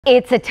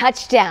It's a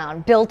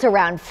touchdown built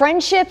around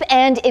friendship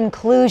and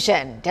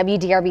inclusion.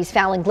 WDRB's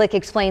Fallon Glick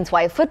explains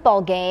why a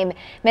football game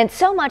meant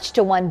so much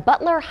to one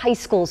Butler High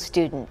School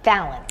student.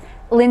 Fallon.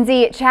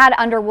 Lindsay, Chad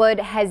Underwood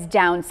has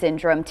Down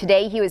syndrome.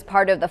 Today he was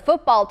part of the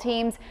football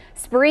team's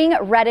spring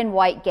red and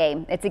white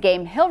game. It's a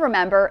game he'll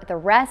remember the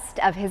rest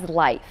of his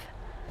life.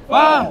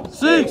 5,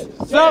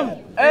 6,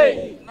 7,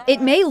 8.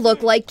 It may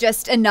look like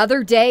just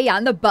another day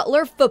on the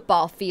Butler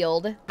football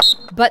field,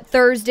 but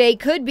Thursday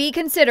could be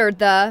considered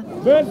the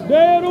Best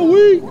day of the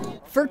week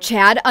for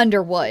Chad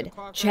Underwood.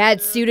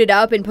 Chad suited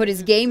up and put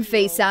his game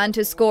face on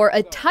to score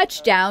a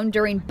touchdown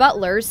during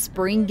Butler's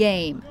spring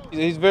game.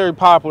 He's very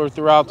popular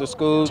throughout the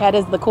school. Chad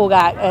is the cool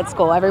guy at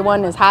school.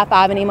 Everyone is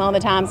high-fiving him all the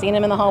time, seeing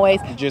him in the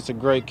hallways. He's just a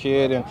great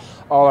kid, and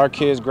all our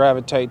kids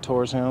gravitate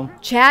towards him.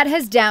 Chad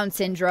has Down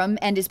syndrome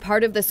and is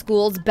part of the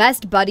school's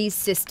Best Buddies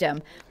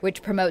system,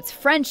 which promotes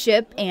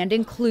friendship and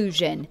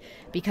inclusion.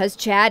 Because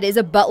Chad is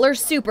a Butler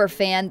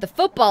superfan, the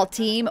football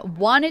team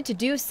wanted to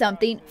do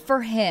something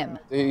for him.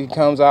 He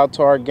comes out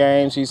to our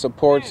games, he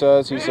supports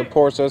us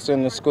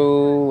in the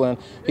school, and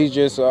he's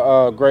just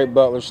a great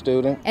Butler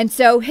student. And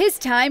so his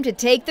time to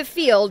take the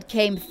field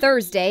came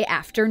Thursday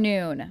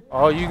afternoon.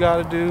 All you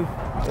gotta do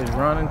is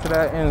run into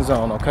that end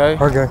zone, okay?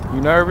 Okay.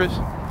 You nervous?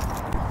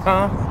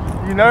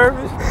 Huh? You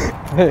nervous?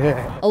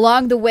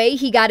 Along the way,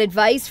 he got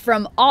advice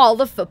from all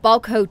the football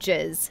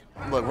coaches.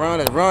 Look, run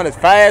as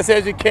fast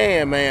as you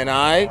can, man, all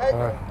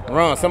right?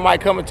 Run.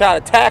 Somebody come and try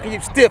to tackle you,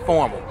 stiff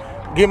on them.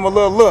 Give them a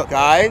little look, all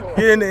right?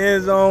 Get in the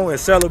end zone and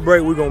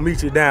celebrate. We're going to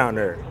meet you down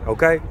there,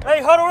 okay?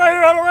 Hey, huddle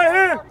right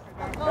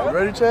here.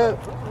 Ready, Chad?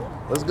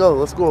 Let's go,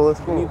 let's go, let's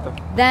go.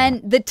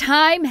 Then the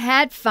time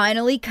had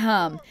finally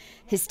come.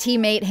 His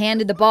teammate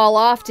handed the ball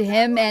off to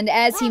him, and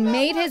as he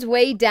made his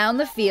way down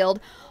the field,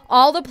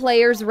 all the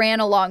players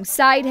ran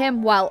alongside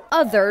him while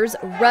others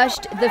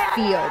rushed the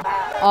field,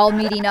 all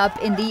meeting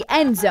up in the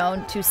end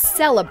zone to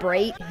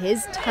celebrate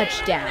his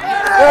touchdown.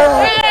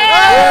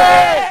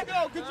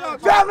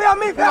 Family on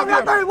me, family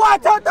on 3, 1,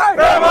 2, 3.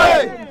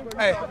 Family!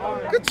 Hey.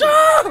 Good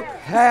job!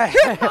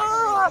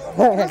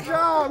 Good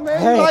job,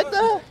 man. You like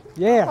that?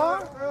 Yeah.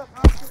 Huh?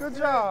 Good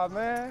job,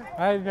 man.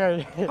 I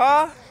know.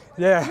 Huh?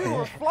 Yeah. You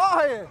was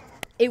flying.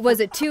 It was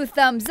a 2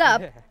 thumbs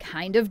up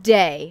kind of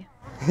day.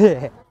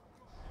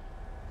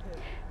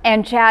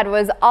 And Chad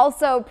was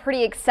also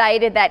pretty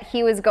excited that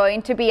he was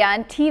going to be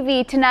on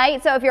TV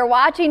tonight. So if you're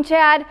watching,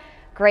 Chad,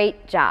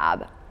 great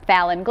job.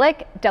 Fallon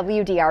Glick,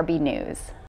 WDRB News.